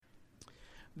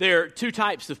There are two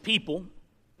types of people.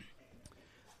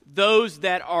 Those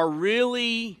that are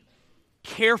really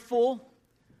careful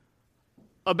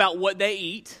about what they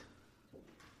eat,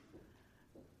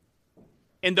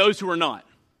 and those who are not.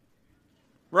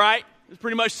 Right? It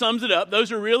pretty much sums it up.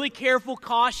 Those are really careful,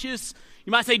 cautious,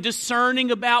 you might say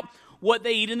discerning about what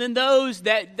they eat, and then those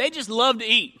that they just love to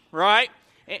eat, right?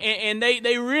 And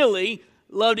they really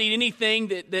love to eat anything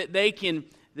that they can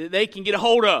get a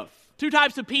hold of. Two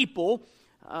types of people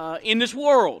in this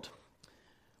world.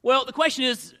 Well, the question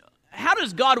is, how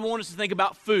does God want us to think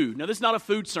about food? Now, this is not a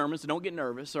food sermon, so don't get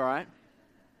nervous, all right?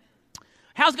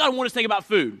 How does God want us to think about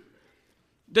food?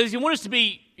 Does He want us to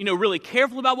be, really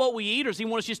careful about what we eat, or does He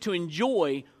want us just to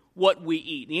enjoy what we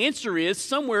eat? The answer is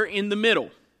somewhere in the middle,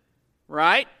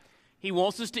 right? He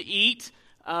wants us to eat,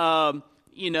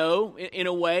 in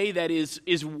a way that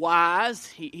is wise.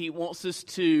 He wants us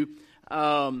to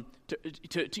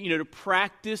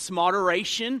practice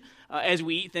moderation as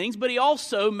we eat things, but He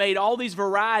also made all these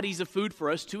varieties of food for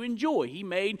us to enjoy. He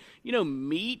made,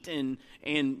 meat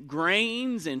and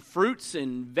grains and fruits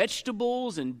and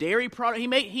vegetables and dairy products.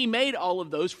 He made all of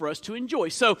those for us to enjoy.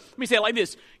 So let me say it like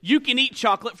this: you can eat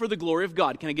chocolate for the glory of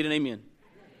God. Can I get an amen?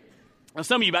 Now,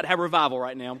 some of you about to have revival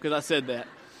right now because I said that.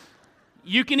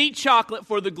 You can eat chocolate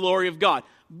for the glory of God,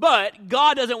 but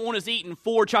God doesn't want us eating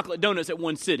 4 chocolate donuts at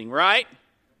one sitting, right?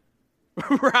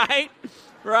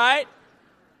 Right?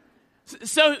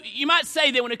 So you might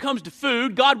say that when it comes to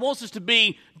food, God wants us to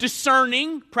be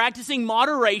discerning, practicing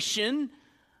moderation,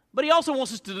 but He also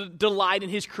wants us to delight in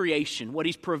His creation, what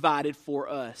He's provided for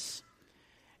us.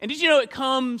 And did you know it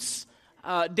comes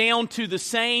down to the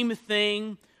same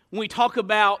thing when we talk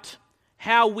about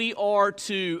how we are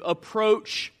to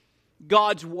approach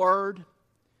God's Word?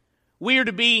 We are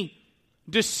to be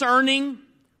discerning.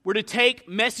 We're to take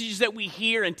messages that we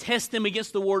hear and test them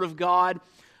against the Word of God.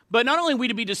 But not only are we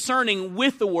to be discerning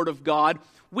with the Word of God,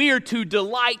 we are to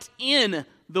delight in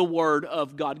the Word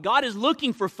of God. God is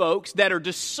looking for folks that are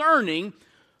discerning,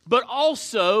 but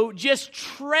also just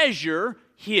treasure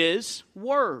His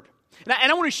Word.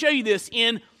 And I want to show you this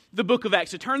in the book of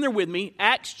Acts. So turn there with me.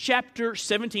 Acts chapter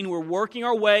 17. We're working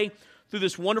our way through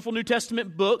this wonderful New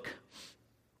Testament book.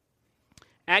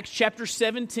 Acts chapter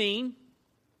 17.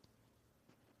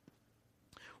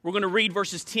 We're going to read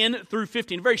verses 10 through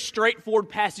 15. A very straightforward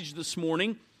passage this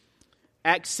morning.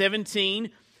 Acts 17,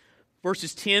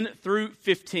 verses 10 through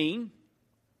 15.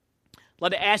 I'd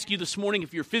like to ask you this morning,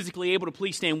 if you're physically able to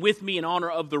please stand with me in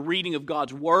honor of the reading of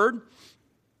God's Word.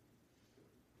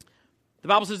 The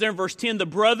Bible says there in verse 10, the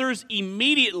brothers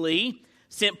immediately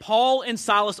sent Paul and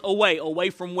Silas away. Away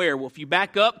from where? Well, if you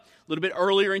back up a little bit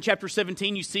earlier in chapter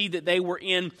 17, you see that they were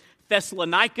in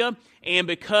Thessalonica, and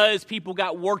because people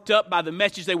got worked up by the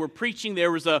message they were preaching,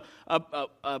 there was a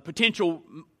potential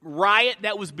riot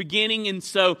that was beginning, and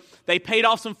so they paid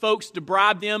off some folks to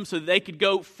bribe them so that they could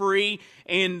go free,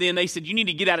 and then they said, you need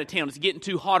to get out of town. It's getting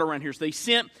too hot around here. So they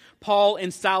sent Paul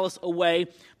and Silas away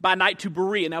by night to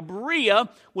Berea. Now, Berea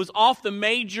was off the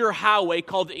major highway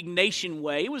called the Egnatian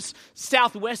Way. It was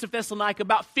southwest of Thessalonica,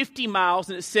 about 50 miles,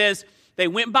 and it says they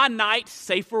went by night,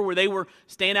 safer where they were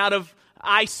staying out of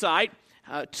eyesight,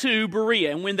 to Berea.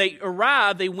 And when they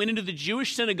arrived, they went into the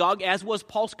Jewish synagogue, as was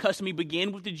Paul's custom. He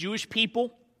began with the Jewish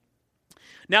people.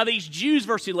 Now these Jews,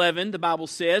 verse 11, the Bible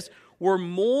says, were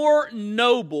more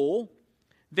noble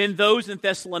than those in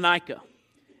Thessalonica.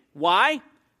 Why?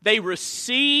 They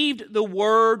received the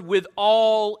word with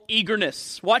all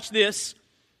eagerness. Watch this.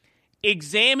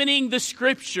 Examining the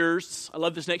Scriptures, I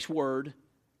love this next word,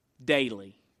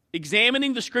 daily.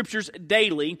 Examining the Scriptures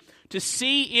daily to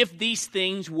see if these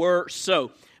things were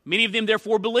so. Many of them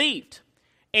therefore believed,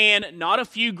 and not a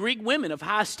few Greek women of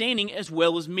high standing as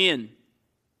well as men.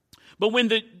 But when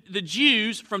the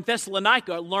Jews from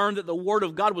Thessalonica learned that the word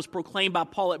of God was proclaimed by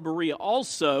Paul at Berea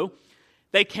also,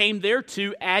 they came there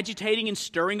too, agitating and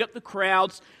stirring up the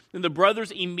crowds. Then the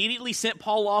brothers immediately sent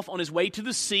Paul off on his way to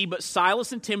the sea, but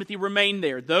Silas and Timothy remained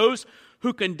there. Those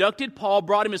who conducted Paul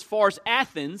brought him as far as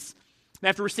Athens. And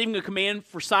after receiving a command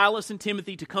for Silas and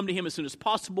Timothy to come to him as soon as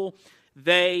possible,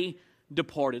 they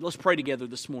departed. Let's pray together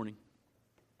this morning.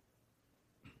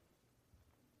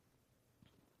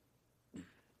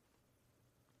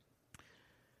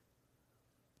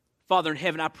 Father in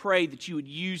heaven, I pray that you would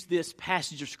use this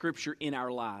passage of Scripture in our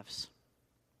lives.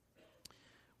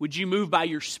 Would you move by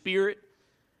your Spirit,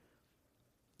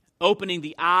 opening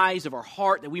the eyes of our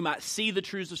heart that we might see the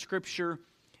truths of Scripture,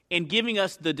 and giving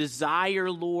us the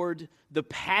desire, Lord, the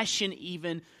passion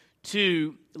even,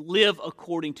 to live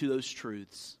according to those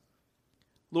truths.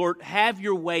 Lord, have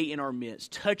your way in our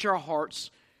midst. Touch our hearts,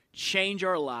 change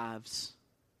our lives.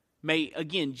 May,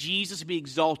 again, Jesus be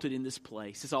exalted in this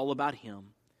place. It's all about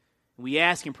Him. We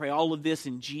ask and pray all of this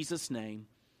in Jesus' name.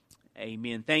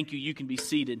 Amen. Thank you. You can be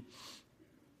seated.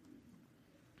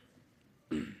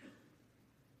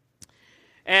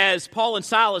 As Paul and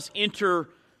Silas enter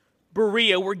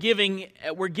Berea, we're given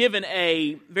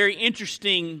a very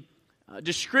interesting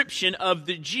description of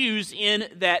the Jews in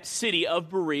that city of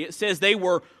Berea. It says they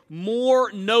were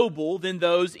more noble than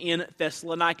those in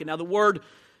Thessalonica. Now, the word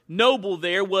noble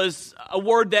there was a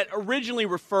word that originally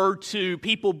referred to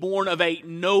people born of a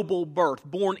noble birth,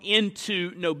 born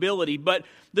into nobility. But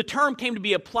the term came to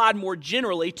be applied more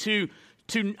generally to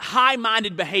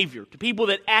high-minded behavior, to people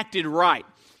that acted right,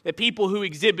 that people who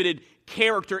exhibited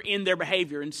character in their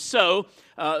behavior. And so,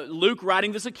 Luke,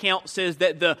 writing this account, says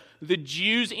that the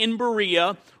Jews in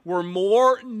Berea were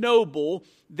more noble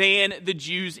than the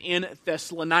Jews in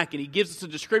Thessalonica. And he gives us a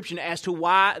description as to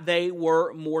why they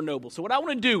were more noble. So what I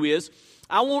want to do is,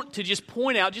 I want to just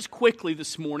point out just quickly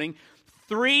this morning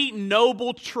 3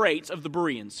 noble traits of the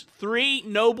Bereans. 3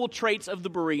 noble traits of the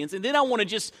Bereans. And then I want to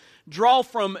just draw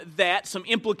from that some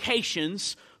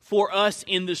implications for us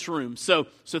in this room. So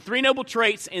 3 noble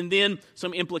traits and then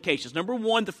some implications. Number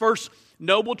 1, the first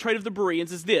noble trait of the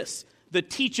Bereans is this: the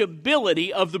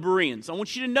teachability of the Bereans. I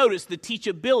want you to notice the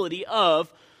teachability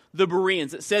of the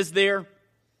Bereans. It says there,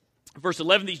 verse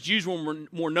 11, these Jews were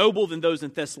more noble than those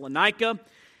in Thessalonica.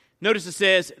 Notice it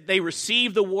says, they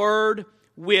received the word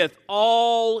with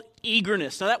all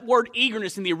eagerness. Now that word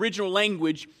eagerness in the original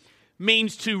language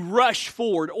means to rush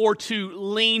forward or to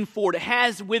lean forward. It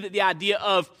has with it the idea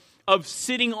of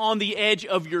sitting on the edge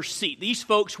of your seat. These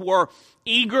folks were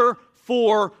eager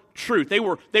for truth. They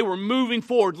were moving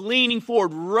forward, leaning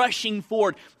forward, rushing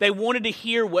forward. They wanted to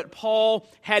hear what Paul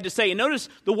had to say. And notice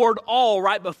the word all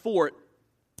right before it.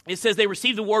 It says they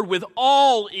received the word with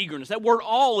all eagerness. That word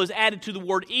all is added to the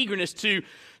word eagerness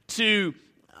to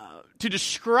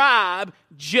describe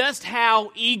just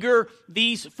how eager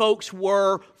these folks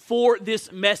were for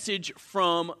this message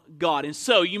from God. And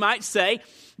so you might say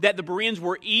that the Bereans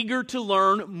were eager to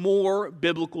learn more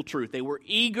biblical truth. They were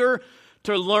eager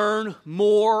to learn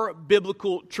more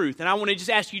biblical truth. And I want to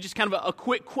just ask you just kind of a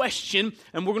quick question,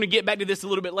 and we're going to get back to this a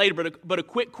little bit later, but a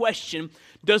quick question.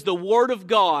 Does the Word of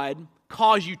God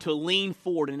cause you to lean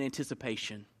forward in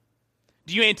anticipation?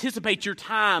 Do you anticipate your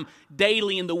time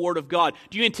daily in the Word of God?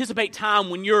 Do you anticipate time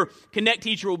when your Connect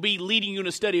teacher will be leading you in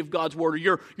a study of God's Word, or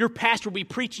your pastor will be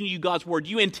preaching you God's Word?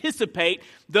 Do you anticipate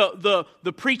the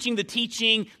preaching, the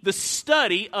teaching, the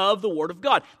study of the Word of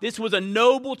God? This was a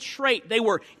noble trait. They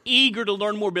were eager to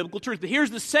learn more biblical truth. But here's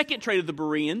the second trait of the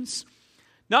Bereans.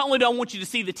 Not only do I want you to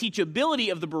see the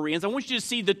teachability of the Bereans, I want you to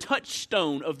see the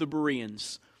touchstone of the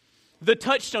Bereans. The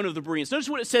touchstone of the Bereans. Notice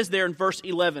what it says there in verse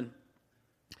 11.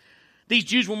 These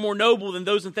Jews were more noble than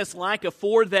those in Thessalonica,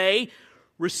 for they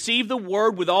received the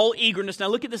word with all eagerness. Now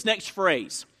look at this next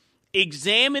phrase.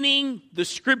 Examining the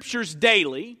Scriptures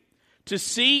daily to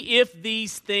see if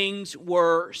these things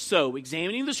were so.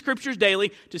 Examining the Scriptures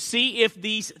daily to see if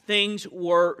these things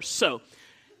were so.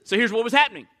 So here's what was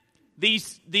happening.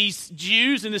 These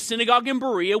Jews in the synagogue in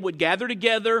Berea would gather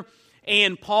together,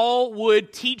 and Paul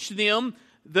would teach them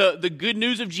the good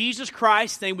news of Jesus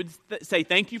Christ. They would say,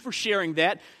 thank you for sharing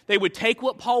that. They would take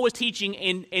what Paul was teaching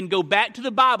and go back to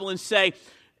the Bible and say,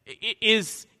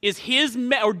 does his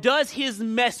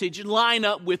message line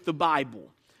up with the Bible?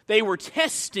 They were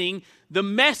testing the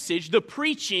message, the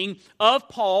preaching of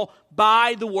Paul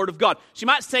by the Word of God. So you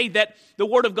might say that the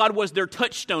Word of God was their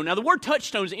touchstone. Now the word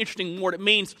touchstone is an interesting word. It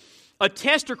means a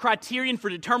test or criterion for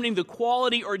determining the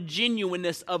quality or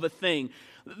genuineness of a thing.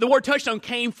 The word touchstone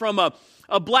came from a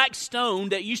black stone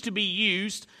that used to be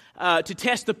used to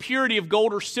test the purity of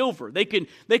gold or silver. They could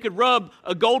rub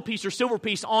a gold piece or silver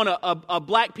piece on a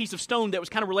black piece of stone that was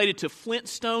kind of related to flint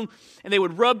stone, and they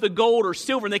would rub the gold or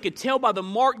silver, and they could tell by the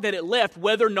mark that it left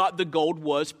whether or not the gold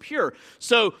was pure.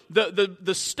 So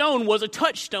the stone was a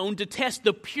touchstone to test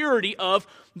the purity of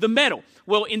the metal.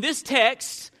 Well, in this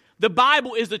text, the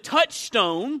Bible is the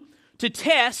touchstone to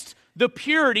test the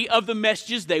purity of the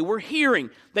messages they were hearing.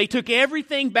 They took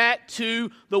everything back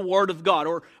to the Word of God,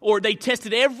 or they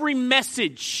tested every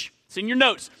message. It's in your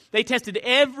notes. They tested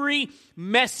every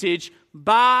message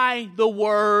by the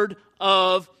Word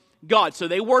of God. So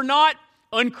they were not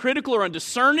uncritical or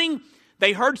undiscerning.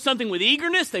 They heard something with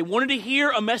eagerness. They wanted to hear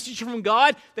a message from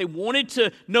God. They wanted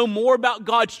to know more about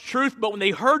God's truth. But when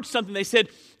they heard something, they said,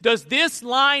 does this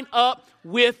line up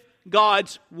with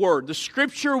God's Word? The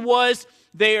Scripture was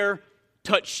their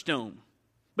touchstone.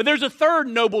 But there's a third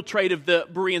noble trait of the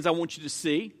Bereans I want you to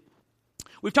see.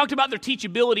 We've talked about their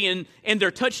teachability and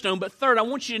their touchstone, but third, I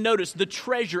want you to notice the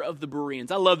treasure of the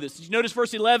Bereans. I love this. Did you notice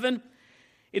verse 11?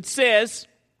 It says,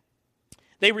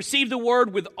 they received the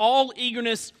word with all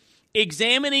eagerness,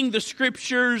 examining the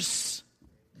Scriptures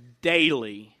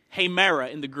daily.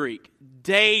 Hemera in the Greek.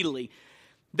 Daily.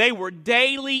 They were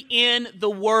daily in the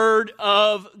Word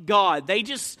of God.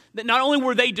 Not only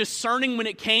were they discerning when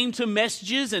it came to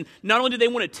messages, and not only did they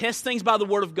want to test things by the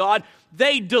Word of God,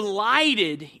 they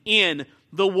delighted in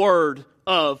the Word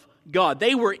of God.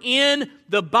 They were in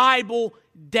the Bible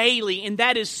daily, and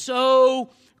that is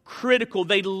so critical.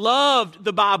 They loved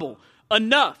the Bible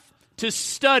enough to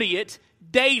study it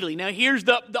daily. Now, here's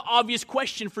the obvious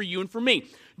question for you and for me.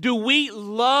 Do we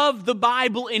love the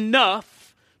Bible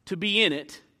enough to be in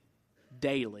it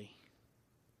daily?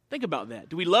 Think about that.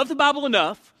 Do we love the Bible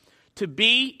enough to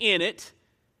be in it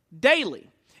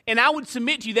daily? And I would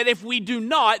submit to you that if we do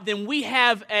not, then we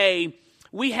have a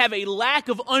lack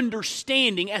of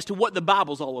understanding as to what the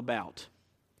Bible's all about.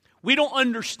 We don't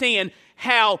understand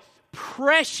how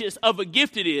precious of a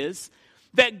gift it is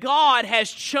that God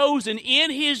has chosen in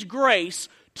His grace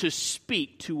to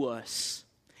speak to us.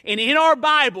 And in our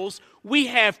Bibles, we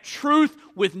have truth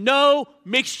with no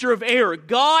mixture of error.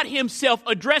 God Himself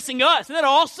addressing us. Isn't that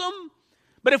awesome?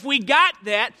 But if we got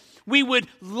that, we would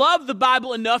love the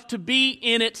Bible enough to be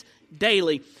in it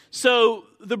daily. So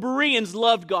the Bereans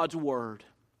loved God's Word.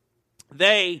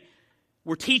 They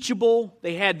were teachable.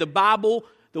 They had the Bible,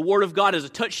 the Word of God, as a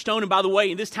touchstone. And by the way,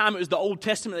 in this time it was the Old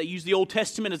Testament. They used the Old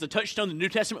Testament as a touchstone. The New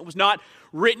Testament was not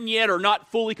written yet or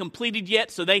not fully completed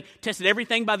yet. So they tested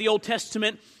everything by the Old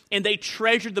Testament. And they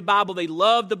treasured the Bible. They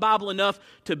loved the Bible enough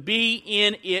to be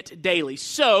in it daily.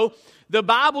 So the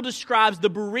Bible describes the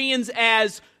Bereans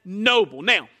as noble.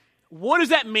 Now, what does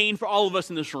that mean for all of us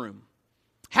in this room?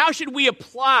 How should we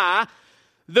apply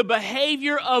the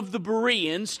behavior of the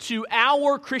Bereans to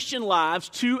our Christian lives,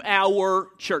 to our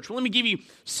church? Well, let me give you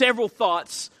several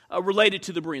thoughts related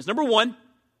to the Bereans. Number one,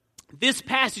 this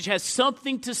passage has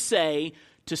something to say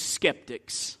to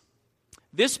skeptics.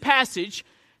 This passage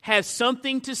has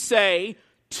something to say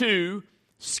to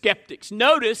skeptics.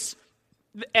 Notice,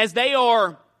 as they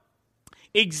are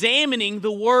examining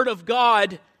the Word of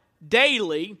God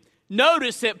daily,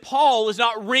 notice that Paul is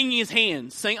not wringing his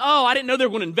hands, saying, oh, I didn't know they were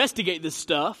going to investigate this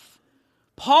stuff.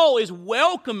 Paul is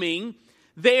welcoming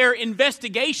their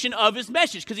investigation of his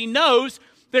message because he knows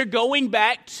they're going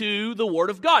back to the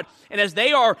Word of God. And as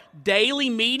they are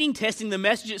daily meeting, testing the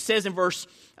message, it says in verse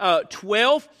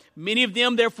 12, many of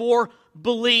them therefore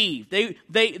believed.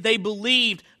 They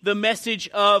believed the message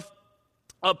of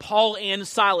Paul and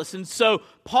Silas. And so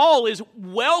Paul is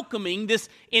welcoming this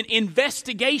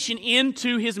investigation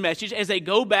into his message as they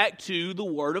go back to the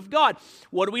Word of God.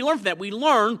 What do we learn from that? We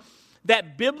learn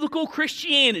that biblical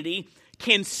Christianity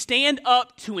can stand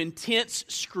up to intense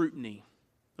scrutiny.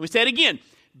 Let me say it again.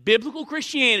 Biblical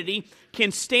Christianity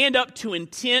can stand up to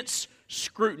intense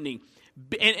scrutiny.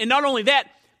 And not only that,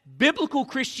 biblical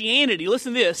Christianity,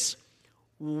 listen to this,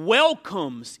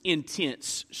 welcomes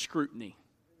intense scrutiny.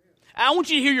 I want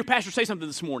you to hear your pastor say something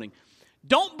this morning.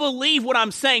 Don't believe what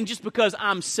I'm saying just because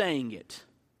I'm saying it.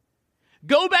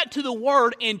 Go back to the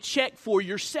Word and check for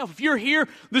yourself. If you're here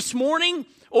this morning,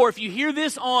 or if you hear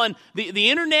this on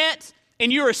the internet,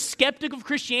 and you're a skeptic of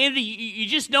Christianity, you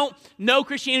just don't know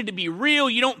Christianity to be real,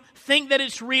 you don't think that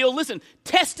it's real, listen,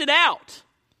 test it out.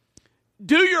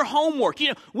 Do your homework. You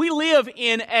know, we live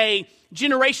in a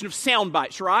generation of sound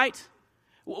bites, right?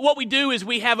 What we do is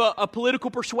we have a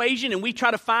political persuasion and we try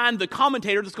to find the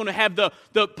commentator that's going to have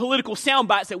the political sound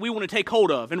bites that we want to take hold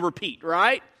of and repeat,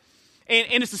 right?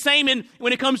 And it's the same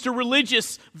when it comes to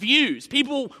religious views.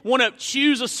 People want to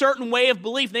choose a certain way of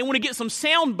belief. They want to get some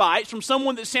sound bites from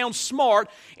someone that sounds smart,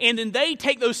 and then they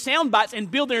take those sound bites and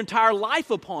build their entire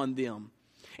life upon them.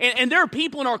 And there are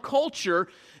people in our culture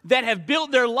that have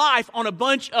built their life on a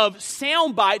bunch of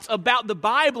sound bites about the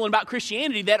Bible and about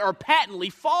Christianity that are patently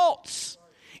false.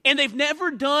 And they've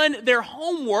never done their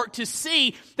homework to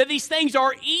see that these things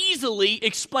are easily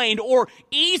explained or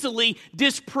easily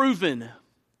disproven.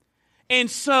 And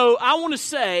so I want to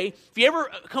say, if you ever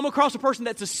come across a person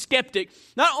that's a skeptic,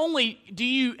 not only do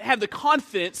you have the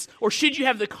confidence, or should you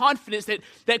have the confidence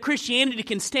that Christianity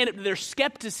can stand up to their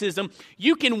skepticism,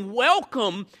 you can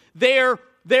welcome their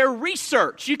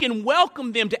research. You can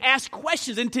welcome them to ask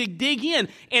questions and to dig in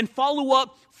and follow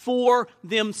up for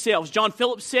themselves. John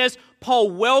Phillips says,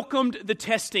 Paul welcomed the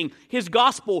testing. His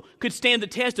gospel could stand the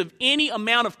test of any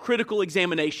amount of critical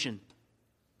examination.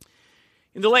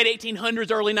 In the late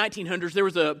 1800s, early 1900s, there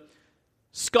was a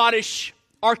Scottish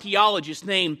archaeologist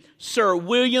named Sir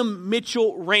William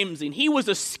Mitchell Ramsay, and he was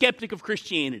a skeptic of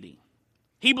Christianity.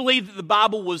 He believed that the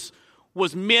Bible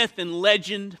was myth and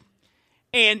legend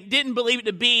and didn't believe it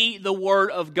to be the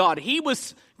Word of God. He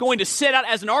was going to set out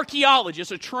as an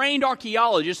archaeologist, a trained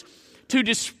archaeologist, to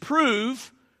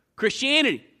disprove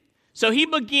Christianity. So he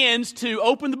begins to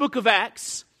open the book of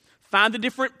Acts, find the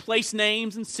different place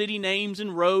names and city names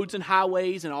and roads and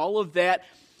highways and all of that.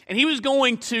 And he was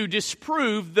going to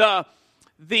disprove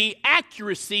the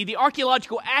accuracy, the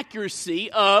archaeological accuracy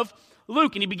of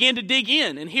Luke. And he began to dig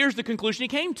in. And here's the conclusion he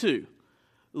came to.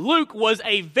 Luke was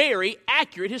a very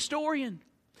accurate historian.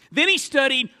 Then he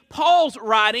studied Paul's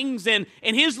writings and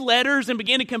his letters and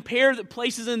began to compare the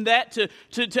places in that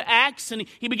to Acts. And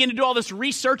he began to do all this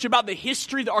research about the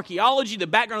history, the archaeology, the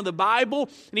background of the Bible.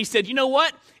 And he said, you know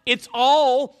what? It's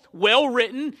all well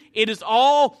written. It is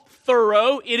all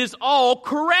thorough. It is all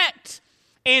correct.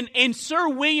 And Sir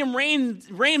William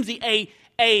Ramsay,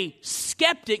 a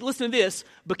skeptic, listen to this,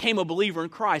 became a believer in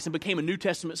Christ and became a New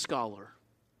Testament scholar.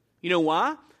 You know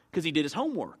why? Because he did his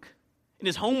homework. And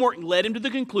his homework led him to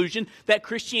the conclusion that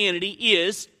Christianity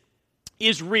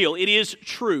is real. It is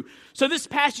true. So this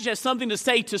passage has something to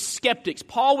say to skeptics.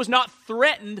 Paul was not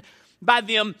threatened by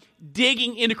them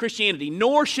digging into Christianity,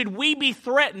 nor should we be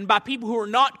threatened by people who are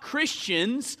not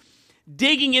Christians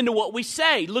digging into what we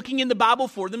say, looking in the Bible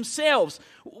for themselves.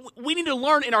 We need to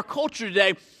learn in our culture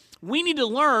today. We need to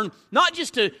learn not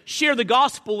just to share the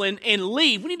gospel and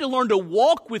leave. We need to learn to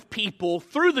walk with people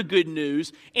through the good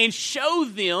news and show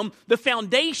them the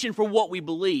foundation for what we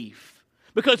believe.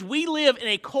 Because we live in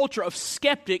a culture of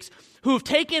skeptics who have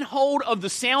taken hold of the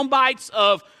sound bites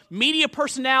of media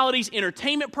personalities,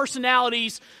 entertainment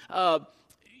personalities,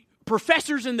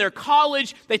 professors in their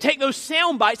college. They take those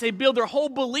sound bites, they build their whole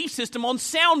belief system on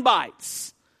sound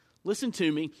bites. Listen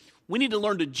to me. We need to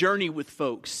learn to journey with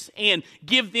folks and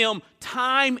give them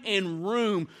time and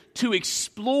room to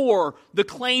explore the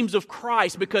claims of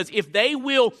Christ, because if they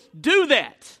will do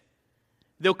that,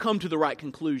 they'll come to the right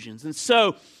conclusions. And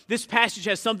so this passage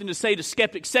has something to say to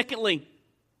skeptics. Secondly,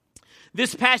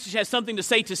 this passage has something to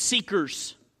say to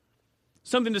seekers.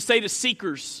 Something to say to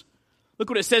seekers. Look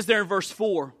what it says there in verse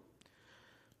 4.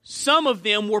 Some of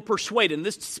them were persuaded. And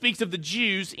this speaks of the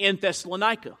Jews in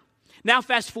Thessalonica. Now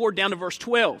fast forward down to verse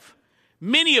 12.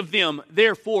 Many of them,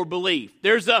 therefore, believed.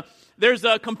 There's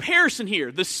a comparison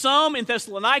here. The some in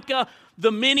Thessalonica,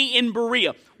 the many in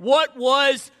Berea. What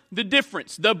was the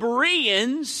difference? The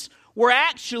Bereans were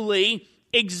actually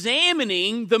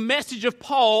examining the message of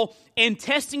Paul and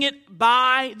testing it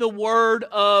by the word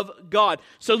of God.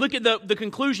 So look at the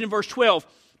conclusion in verse 12.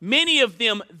 Many of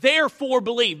them therefore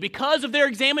believed. Because of their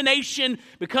examination,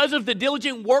 because of the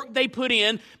diligent work they put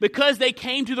in, because they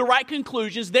came to the right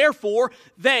conclusions, therefore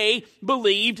they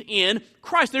believed in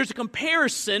Christ. There's a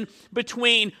comparison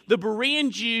between the Berean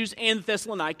Jews and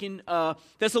the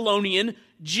Thessalonian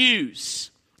Jews.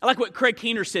 I like what Craig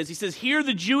Keener says. He says, here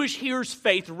the Jewish hearer's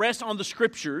faith rests on the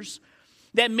Scriptures,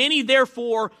 that many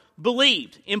therefore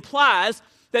believed. Implies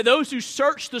that those who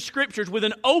search the Scriptures with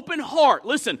an open heart,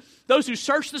 listen, those who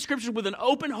search the Scriptures with an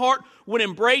open heart would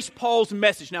embrace Paul's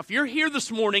message. Now, if you're here this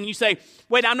morning and you say,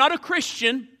 wait, I'm not a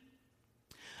Christian,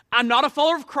 I'm not a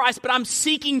follower of Christ, but I'm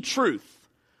seeking truth.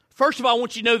 First of all, I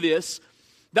want you to know this.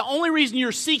 The only reason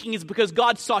you're seeking is because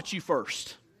God sought you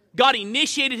first. God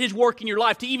initiated His work in your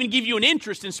life to even give you an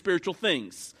interest in spiritual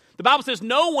things. The Bible says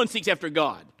no one seeks after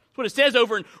God. That's what it says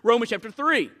over in Romans chapter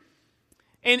 3.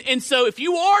 And so if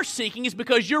you are seeking, it's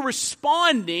because you're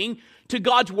responding to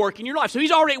God's work in your life. So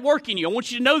He's already at work in you. I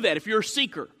want you to know that if you're a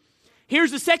seeker.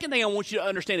 Here's the second thing I want you to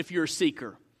understand if you're a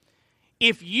seeker.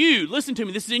 If you, listen to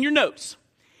me, this is in your notes.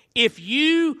 If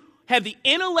you have the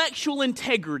intellectual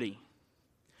integrity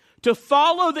to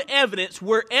follow the evidence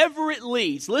wherever it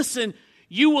leads, listen,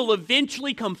 you will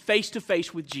eventually come face to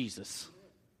face with Jesus.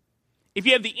 If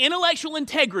you have the intellectual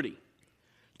integrity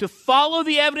to follow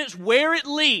the evidence where it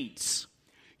leads,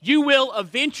 you will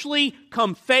eventually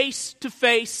come face to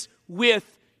face with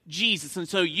Jesus. And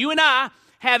so you and I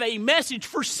have a message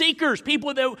for seekers,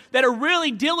 people that are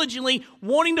really diligently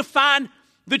wanting to find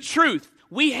the truth.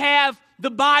 We have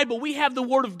the Bible, we have the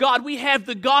Word of God, we have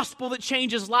the gospel that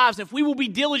changes lives. And if we will be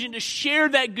diligent to share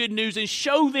that good news and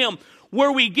show them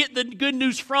where we get the good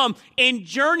news from and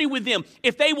journey with them,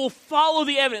 if they will follow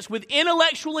the evidence with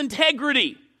intellectual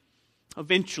integrity,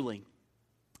 eventually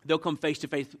they'll come face to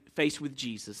face with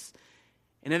Jesus.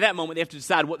 And at that moment, they have to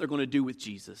decide what they're going to do with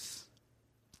Jesus.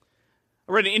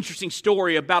 I read an interesting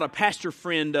story about a pastor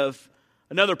friend of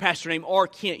another pastor named R.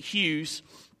 Kent Hughes.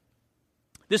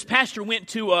 This pastor went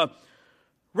to a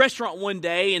restaurant one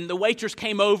day, and the waitress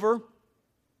came over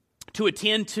to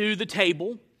attend to the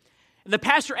table. And the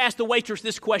pastor asked the waitress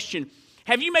this question: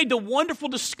 have you made the wonderful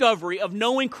discovery of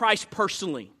knowing Christ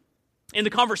personally? In the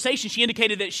conversation, she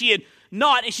indicated that she had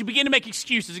not, and she began to make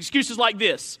excuses like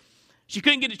this. She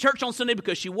couldn't get to church on Sunday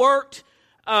because she worked.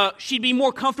 She'd be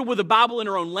more comfortable with the Bible in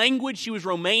her own language. She was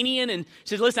Romanian, and she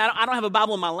said, listen, I don't have a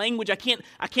Bible in my language. I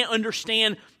can't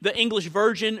understand the English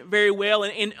version very well,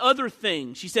 and other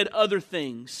things. She said other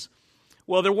things.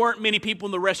 Well, there weren't many people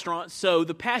in the restaurant, so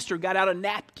the pastor got out a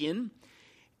napkin,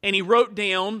 and he wrote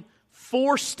down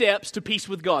 4 steps to peace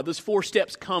with God. Those 4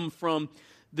 steps come from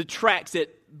the tracts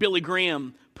that Billy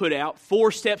Graham put out,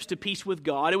 4 steps to peace with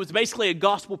God. It was basically a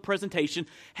gospel presentation,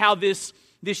 how this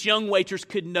young waitress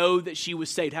could know that she was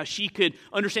saved, how she could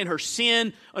understand her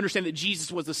sin, understand that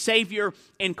Jesus was the Savior,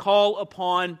 and call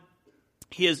upon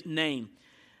His name.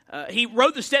 He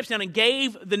wrote the steps down and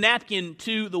gave the napkin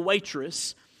to the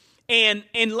waitress, and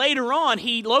later on,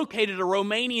 he located a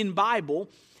Romanian Bible,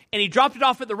 and he dropped it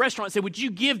off at the restaurant and said, would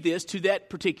you give this to that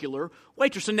particular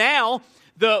waitress? So now,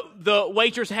 the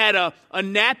waitress had a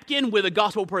napkin with a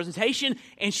gospel presentation,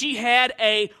 and she had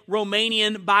a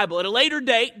Romanian Bible. At a later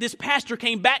date, this pastor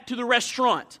came back to the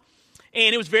restaurant,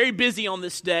 and it was very busy on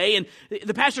this day, and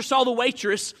the pastor saw the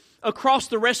waitress across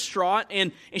the restaurant,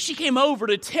 and she came over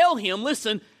to tell him,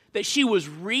 listen, that she was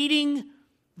reading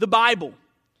the Bible.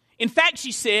 In fact,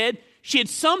 she said she had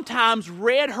sometimes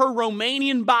read her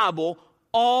Romanian Bible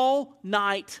all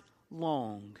night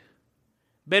long.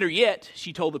 Better yet,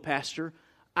 she told the pastor,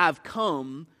 I've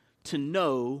come to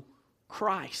know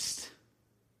Christ.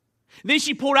 Then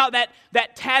she pulled out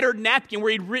that tattered napkin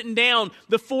where he'd written down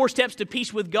the 4 steps to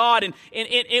peace with God, and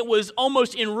it was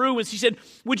almost in ruins. She said,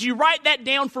 would you write that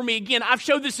down for me again? I've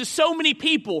showed this to so many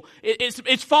people.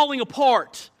 It's falling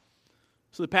apart.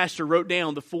 So the pastor wrote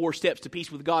down the 4 steps to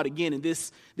peace with God again, and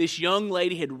this young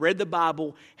lady had read the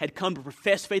Bible, had come to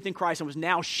profess faith in Christ, and was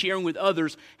now sharing with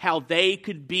others how they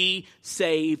could be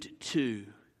saved too.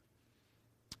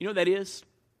 You know what that is?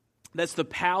 That's the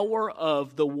power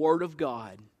of the Word of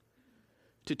God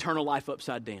to turn a life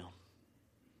upside down.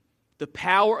 The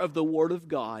power of the Word of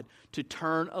God to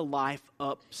turn a life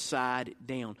upside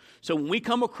down. So when we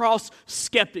come across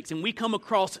skeptics and we come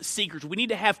across seekers, we need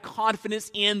to have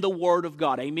confidence in the Word of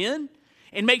God. Amen?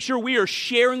 And make sure we are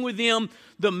sharing with them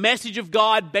the message of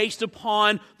God based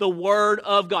upon the Word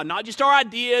of God. Not just our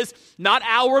ideas, not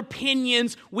our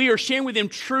opinions. We are sharing with them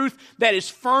truth that is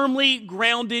firmly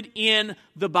grounded in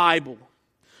the Bible.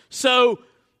 So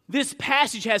this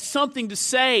passage has something to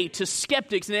say to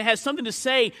skeptics, and it has something to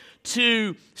say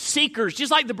to seekers,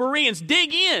 just like the Bereans.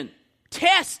 Dig in,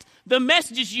 test the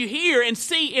messages you hear, and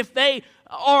see if they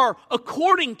are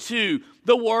according to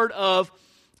the Word of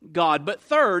God. But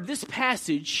third, this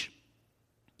passage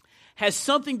has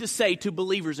something to say to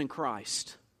believers in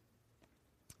Christ.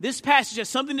 This passage has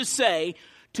something to say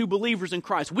to believers in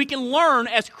Christ. We can learn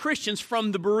as Christians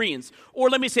from the Bereans. Or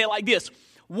let me say it like this.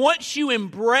 Once you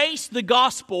embrace the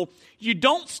gospel, you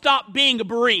don't stop being a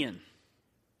Berean.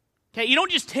 Okay, you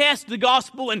don't just test the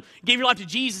gospel and give your life to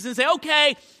Jesus and say,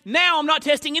 okay, now I'm not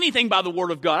testing anything by the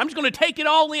Word of God. I'm just going to take it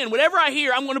all in. Whatever I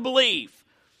hear, I'm going to believe.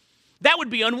 That would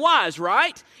be unwise,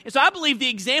 right? And so I believe the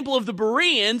example of the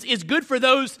Bereans is good for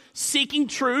those seeking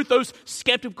truth, those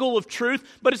skeptical of truth,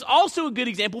 but it's also a good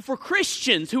example for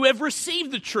Christians who have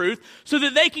received the truth so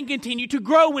that they can continue to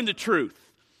grow in the truth.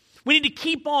 We need to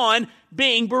keep on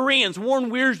being Bereans.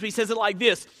 Warren Wiersbe says it like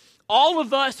this: all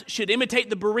of us should imitate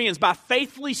the Bereans by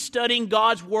faithfully studying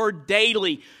God's Word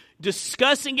daily,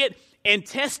 discussing it, and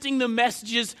testing the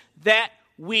messages that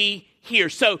we hear.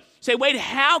 So say, wait,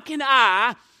 how can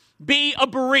I be a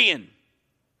Berean?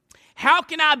 How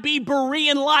can I be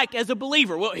Berean-like as a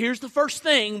believer? Well, here's the first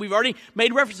thing. We've already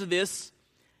made reference to this.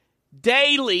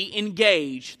 Daily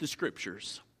engage the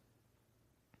Scriptures.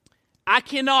 I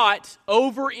cannot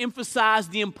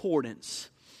overemphasize the importance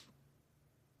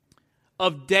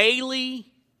of daily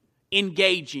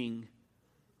engaging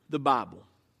the Bible.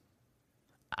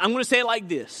 I'm going to say it like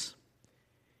this.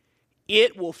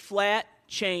 It will flat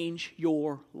change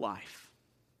your life.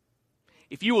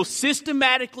 If you will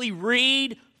systematically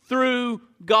read through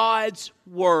God's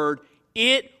Word,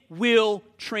 it will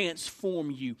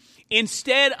transform you.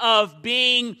 Instead of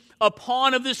being a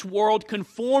pawn of this world,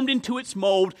 conformed into its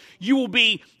mold, you will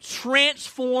be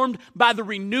transformed by the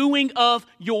renewing of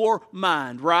your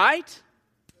mind, right?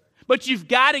 But you've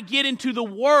got to get into the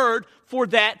Word for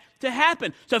that to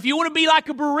happen. So if you want to be like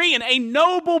a Berean, a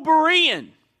noble Berean,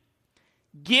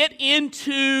 get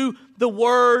into the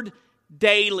Word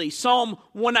daily. Psalm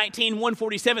 119,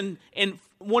 147, and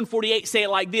 148 say it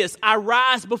like this: I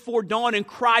rise before dawn and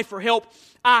cry for help.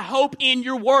 I hope in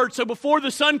your word. So before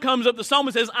the sun comes up, the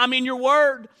psalmist says, I'm in your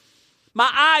word. My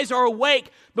eyes are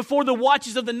awake before the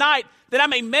watches of the night, that I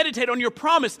may meditate on your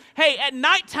promise. Hey, at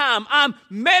nighttime, I'm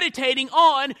meditating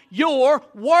on your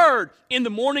word. In the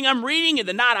morning, I'm reading. In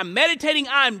the night, I'm meditating.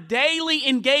 I'm daily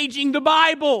engaging the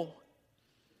Bible.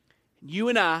 You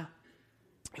and I,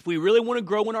 if we really want to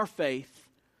grow in our faith,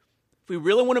 if we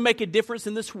really want to make a difference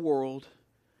in this world,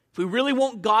 if we really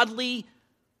want godly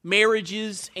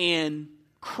marriages and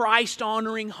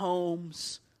Christ-honoring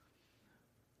homes,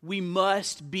 we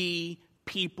must be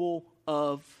people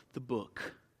of the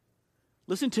book.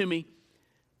 Listen to me.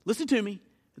 Listen to me.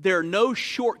 There are no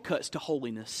shortcuts to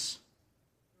holiness.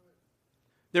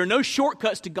 There are no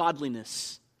shortcuts to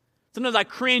godliness. Sometimes I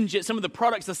cringe at some of the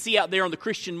products I see out there on the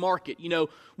Christian market.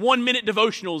 1-minute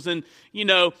devotionals and,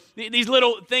 these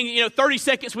little things, 30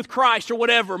 seconds with Christ or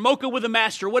whatever, Mocha with a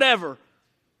Master, whatever.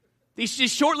 These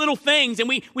just short little things, and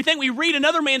we think we read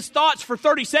another man's thoughts for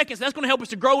 30 seconds. That's going to help us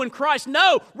to grow in Christ.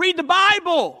 No, read the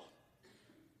Bible.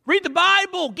 Read the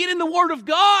Bible. Get in the Word of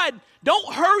God.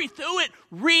 Don't hurry through it.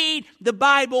 Read the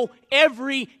Bible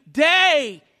every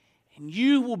day. And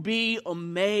you will be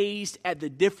amazed at the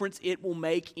difference it will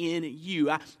make in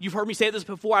you. You've heard me say this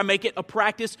before. I make it a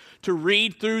practice to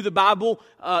read through the Bible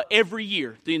every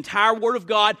year. The entire Word of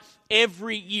God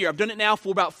every year. I've done it now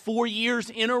for about 4 years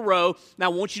in a row. Now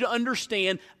I want you to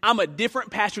understand, I'm a different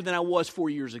pastor than I was 4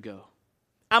 years ago.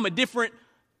 I'm a different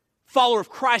follower of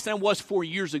Christ than I was 4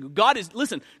 years ago. God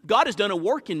has done a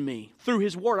work in me through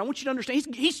His Word. I want you to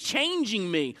understand, He's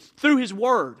changing me through His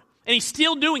Word. And He's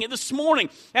still doing it. This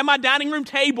morning, at my dining room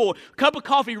table, a cup of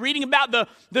coffee, reading about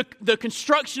the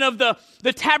construction of the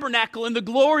tabernacle and the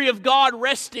glory of God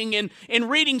resting, and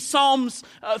reading Psalms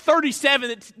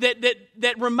 37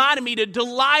 that reminded me to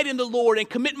delight in the Lord and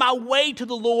commit my way to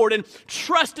the Lord and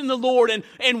trust in the Lord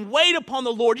and wait upon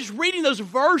the Lord. Just reading those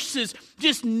verses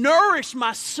just nourished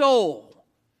my soul.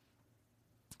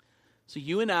 So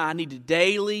you and I need to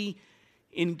daily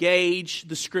engage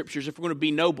the Scriptures if we're going to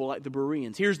be noble like the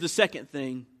Bereans. Here's the second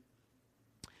thing.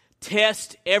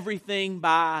 Test everything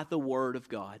by the Word of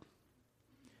God.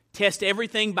 Test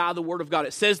everything by the Word of God.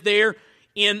 It says there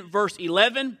in verse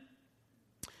 11,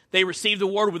 they received the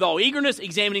Word with all eagerness,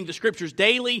 examining the Scriptures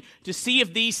daily to see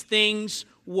if these things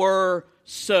were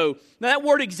so. Now that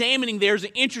word examining there is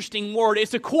an interesting word.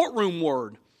 It's a courtroom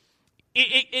word.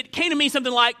 It came to mean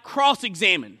something like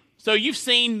cross-examine. So you've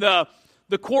seen the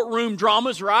courtroom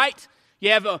dramas, right?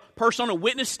 You have a person on a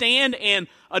witness stand, and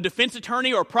a defense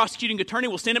attorney or a prosecuting attorney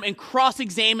will stand up and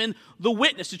cross-examine the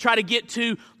witness to try to get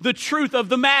to the truth of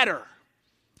the matter.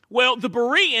 Well, the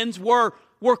Bereans were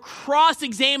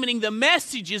cross-examining the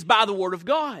messages by the Word of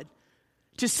God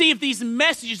to see if these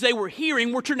messages they were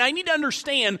hearing were true. Now, you need to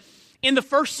understand, in the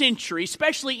first century,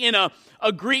 especially in a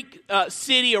Greek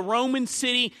city, a Roman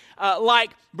city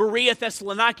like Berea,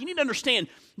 Thessalonica, you need to understand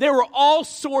there were all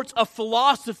sorts of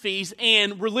philosophies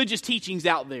and religious teachings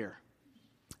out there.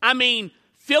 I mean,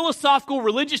 philosophical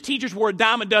religious teachers were a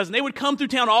dime a dozen. They would come through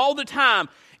town all the time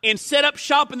and set up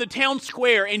shop in the town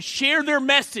square and share their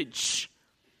message.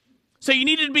 So you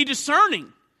needed to be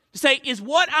discerning to say, is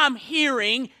what I'm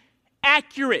hearing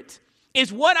accurate?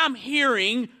 Is what I'm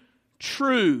hearing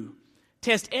true?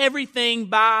 Test everything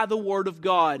by the Word of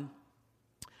God.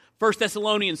 1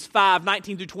 Thessalonians 5,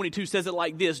 19 through 22 says it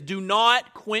like this: do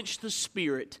not quench the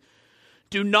Spirit.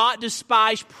 Do not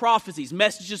despise prophecies,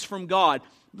 messages from God.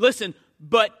 Listen,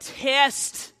 but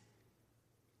test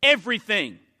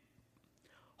everything.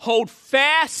 Hold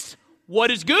fast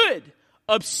what is good.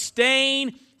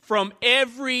 Abstain from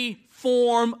every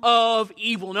form of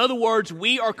evil. In other words,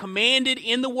 we are commanded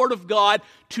in the Word of God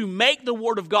to make the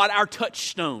Word of God our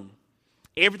touchstone.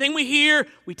 Everything we hear,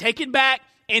 we take it back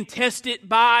and test it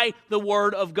by the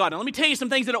Word of God. Now, let me tell you some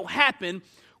things that will happen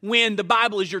when the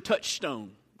Bible is your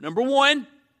touchstone. Number one,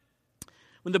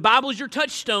 when the Bible is your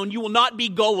touchstone, you will not be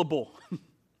gullible. I'm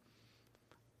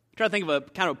trying to think of a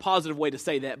kind of a positive way to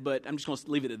say that, but I'm just going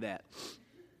to leave it at that.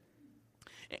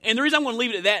 And the reason I'm going to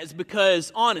leave it at that is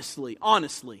because, honestly,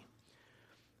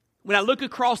 when I look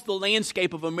across the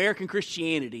landscape of American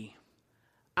Christianity,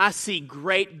 I see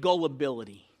great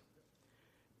gullibility.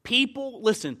 People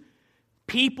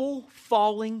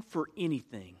falling for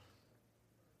anything.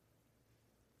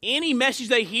 Any message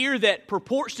they hear that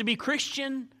purports to be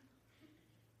Christian,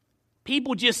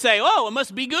 people just say, oh, it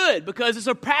must be good because it's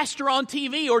a pastor on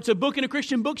TV or it's a book in a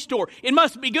Christian bookstore. It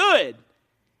must be good.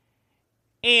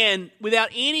 And without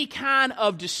any kind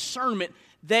of discernment,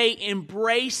 they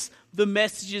embrace the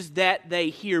messages that they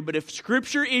hear. But if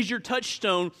Scripture is your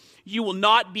touchstone, you will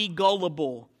not be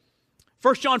gullible.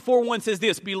 1 John 4:1 says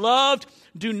this: Beloved,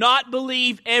 do not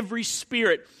believe every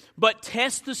spirit, but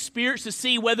test the spirits to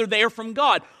see whether they are from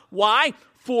God. Why?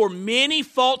 For many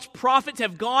false prophets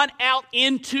have gone out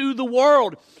into the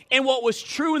world. And what was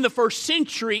true in the first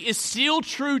century is still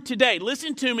true today.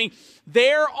 Listen to me.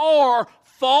 There are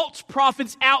false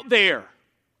prophets out there.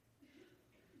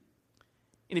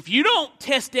 And if you don't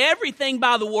test everything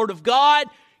by the Word of God,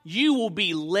 you will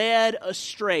be led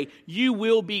astray. You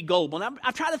will be gullible. And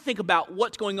I'm trying to think about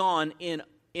what's going on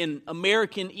in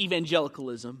American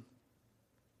evangelicalism.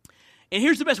 And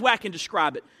here's the best way I can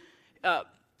describe it.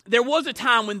 There was a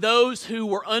time when those who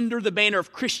were under the banner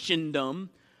of Christendom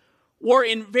were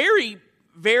in very,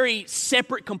 very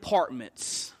separate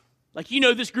compartments. Like,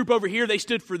 this group over here, they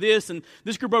stood for this, and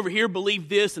this group over here believed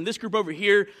this, and this group over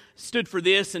here stood for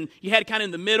this, and you had kind of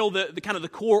in the middle, the kind of the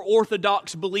core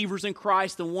Orthodox believers in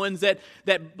Christ, the ones that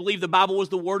believed the Bible was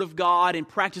the Word of God and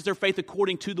practiced their faith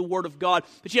according to the Word of God.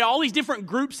 But you had all these different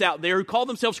groups out there who called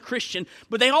themselves Christian,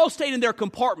 but they all stayed in their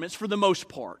compartments for the most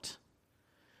part.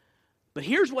 But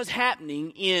here's what's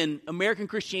happening in American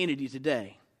Christianity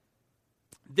today.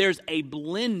 There's a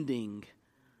blending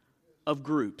of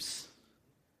groups.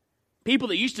 People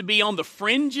that used to be on the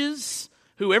fringes,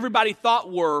 who everybody thought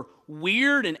were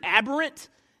weird and aberrant,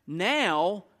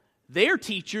 now their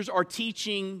teachers are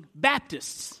teaching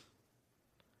Baptists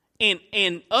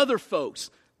and other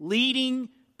folks, leading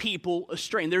people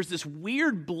astray. And there's this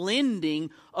weird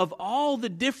blending of all the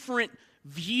different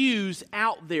views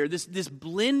out there, this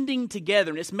blending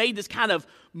together, and it's made this kind of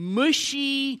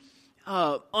mushy,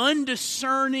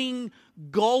 undiscerning,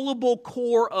 gullible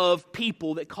core of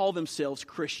people that call themselves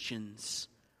Christians.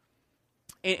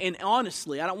 And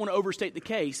honestly, I don't want to overstate the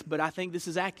case, but I think this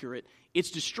is accurate.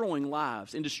 It's destroying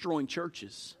lives and destroying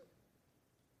churches.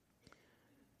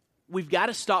 We've got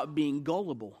to stop being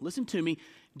gullible. Listen to me.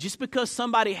 Just because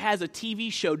somebody has a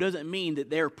TV show doesn't mean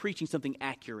that they're preaching something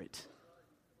accurate.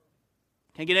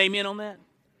 Can I get an amen on that?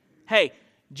 Hey,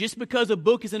 just because a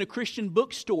book is in a Christian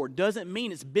bookstore doesn't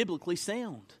mean it's biblically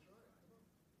sound.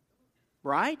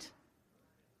 Right?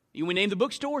 We name the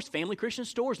bookstores, Family Christian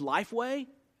Stores, Lifeway.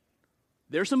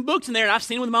 There's some books in there, and I've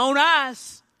seen them with my own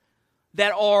eyes,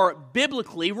 that are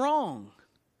biblically wrong,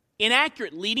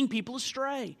 inaccurate, leading people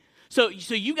astray. So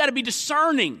you've got to be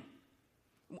discerning.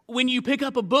 When you pick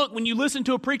up a book, when you listen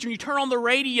to a preacher, when you turn on the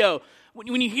radio,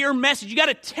 when you hear a message, you got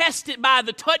to test it by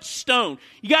the touchstone.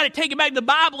 You got to take it back to the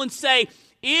Bible and say,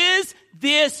 is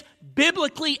this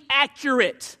biblically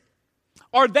accurate?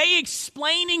 Are they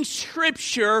explaining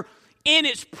Scripture in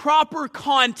its proper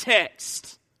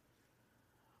context?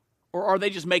 Or are they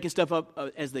just making stuff up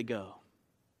as they go?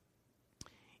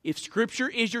 If Scripture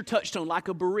is your touchstone, like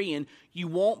a Berean, you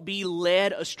won't be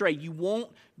led astray. You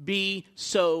won't be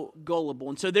so gullible.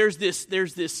 And so there's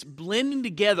this blending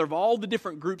together of all the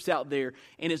different groups out there,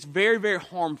 and it's very, very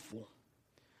harmful.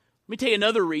 Let me tell you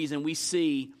another reason we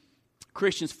see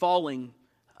Christians falling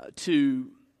to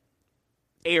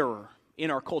error in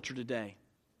our culture today.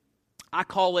 I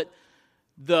call it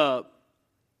the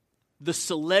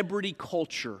celebrity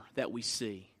culture that we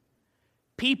see.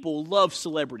 People love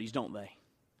celebrities, don't they?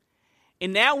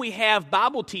 And now we have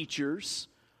Bible teachers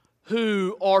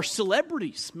who are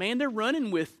celebrities. Man, they're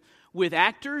running with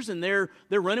actors, and they're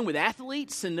running with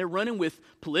athletes, and they're running with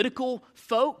political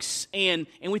folks, and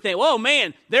we think, oh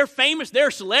man, they're famous, they're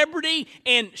a celebrity,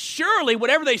 and surely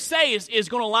whatever they say is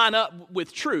going to line up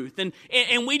with truth. And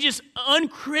we just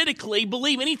uncritically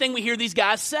believe anything we hear these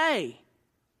guys say.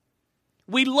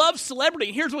 We love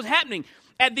celebrity. Here's what's happening.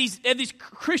 At these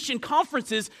Christian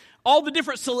conferences, all the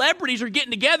different celebrities are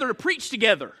getting together to preach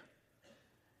together.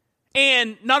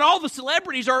 And not all the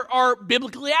celebrities are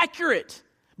biblically accurate.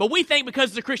 But we think because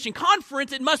it's a Christian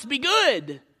conference, it must be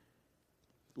good.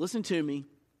 Listen to me.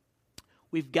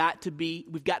 We've got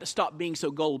to stop being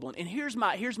so gullible. And here's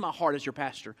my heart as your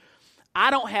pastor.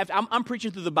 I'm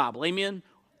preaching through the Bible, amen?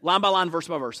 Line by line, verse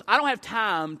by verse. I don't have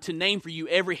time to name for you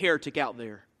every heretic out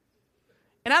there.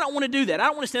 And I don't want to do that. I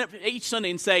don't want to stand up each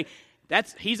Sunday and say,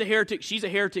 he's a heretic, she's a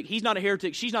heretic, he's not a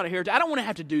heretic, she's not a heretic. I don't want to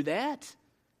have to do that.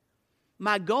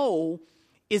 My goal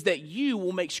is that you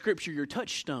will make Scripture your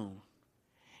touchstone.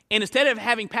 And instead of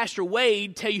having Pastor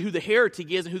Wade tell you who the heretic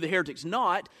is and who the heretic's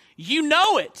not, you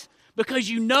know it because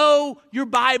you know your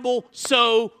Bible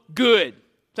so good.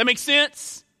 Does that make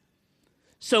sense?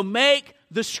 So make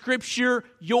the Scripture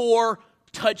your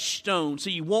touchstone so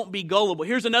you won't be gullible.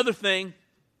 Here's another thing.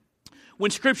 When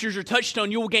Scriptures are touched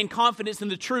on, you will gain confidence in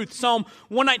the truth. Psalm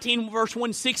 119, verse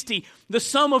 160, the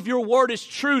sum of your word is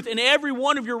truth, and every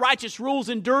one of your righteous rules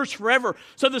endures forever.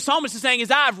 So the psalmist is saying, as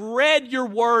I've read your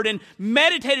word and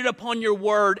meditated upon your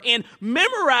word and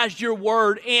memorized your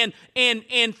word and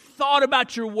thought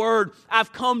about your word,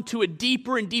 I've come to a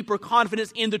deeper and deeper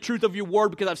confidence in the truth of your word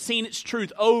because I've seen its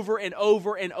truth over and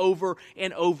over and over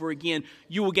and over again.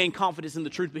 You will gain confidence in the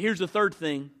truth. But here's the third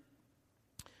thing.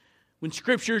 When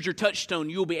Scripture is your touchstone,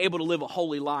 you will be able to live a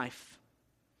holy life.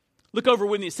 Look over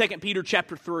with me at 2 Peter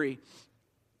chapter 3.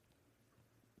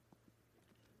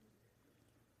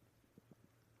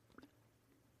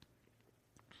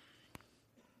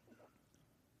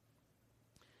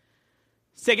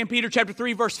 Second Peter chapter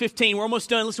 3, verse 15. We're almost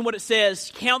done. Listen to what it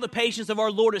says. Count the patience of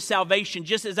our Lord as salvation,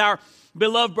 just as our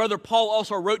beloved brother Paul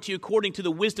also wrote to you according to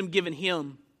the wisdom given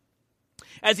him,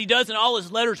 as he does in all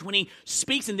his letters when he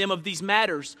speaks in them of these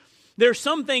matters. There are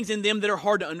some things in them that are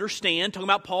hard to understand, talking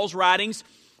about Paul's writings,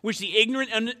 which the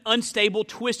ignorant and unstable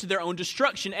twist to their own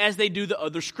destruction, as they do the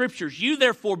other Scriptures. You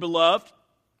therefore, beloved,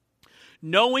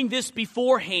 knowing this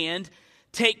beforehand,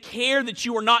 take care that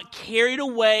you are not carried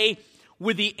away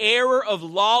with the error of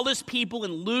lawless people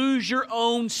and lose your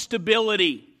own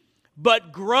stability.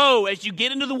 But grow as you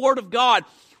get into the Word of God.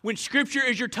 When Scripture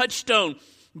is your touchstone,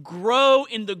 grow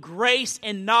in the grace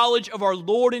and knowledge of our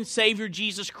Lord and Savior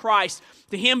Jesus Christ.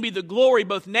 To Him be the glory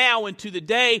both now and to the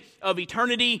day of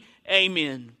eternity.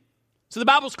 Amen. So the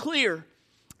Bible's clear.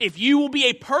 If you will be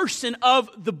a person of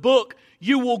the book,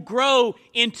 you will grow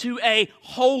into a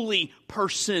holy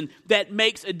person that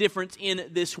makes a difference in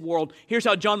this world. Here's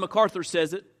how John MacArthur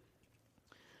says it.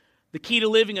 The key to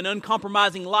living an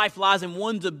uncompromising life lies in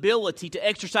one's ability to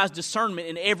exercise discernment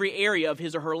in every area of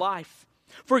his or her life.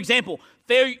 For example,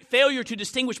 failure to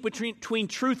distinguish between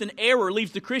truth and error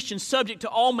leaves the Christian subject to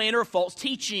all manner of false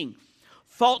teaching.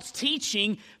 False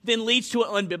teaching then leads to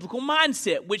an unbiblical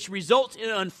mindset, which results in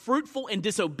unfruitful and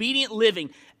disobedient living,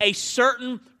 a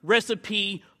certain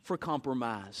recipe for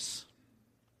compromise.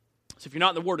 So if you're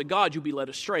not in the Word of God, you'll be led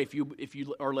astray. If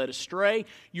you are led astray,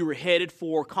 you are headed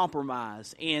for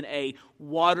compromise and a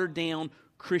watered-down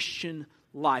Christian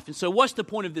life. And so what's the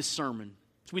point of this sermon?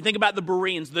 So we think about the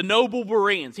Bereans, the noble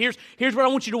Bereans. Here's what I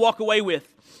want you to walk away with.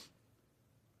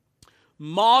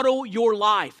 Model your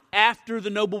life after the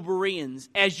noble Bereans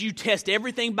as you test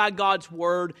everything by God's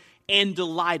Word and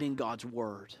delight in God's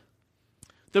Word.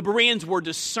 The Bereans were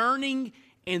discerning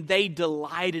and they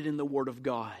delighted in the Word of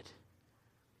God.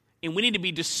 And we need to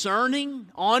be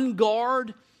discerning, on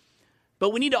guard,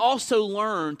 but we need to also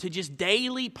learn to just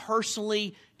daily,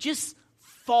 personally, just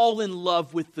fall in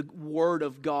love with the Word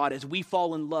of God as we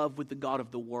fall in love with the God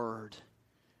of the Word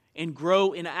and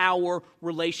grow in our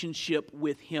relationship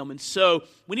with Him. And so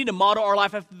we need to model our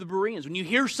life after the Bereans. When you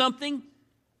hear something,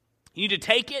 you need to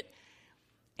take it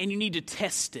and you need to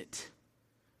test it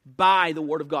by the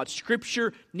Word of God.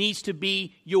 Scripture needs to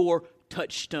be your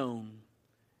touchstone.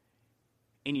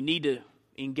 And you need to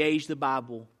engage the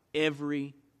Bible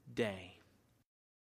every day.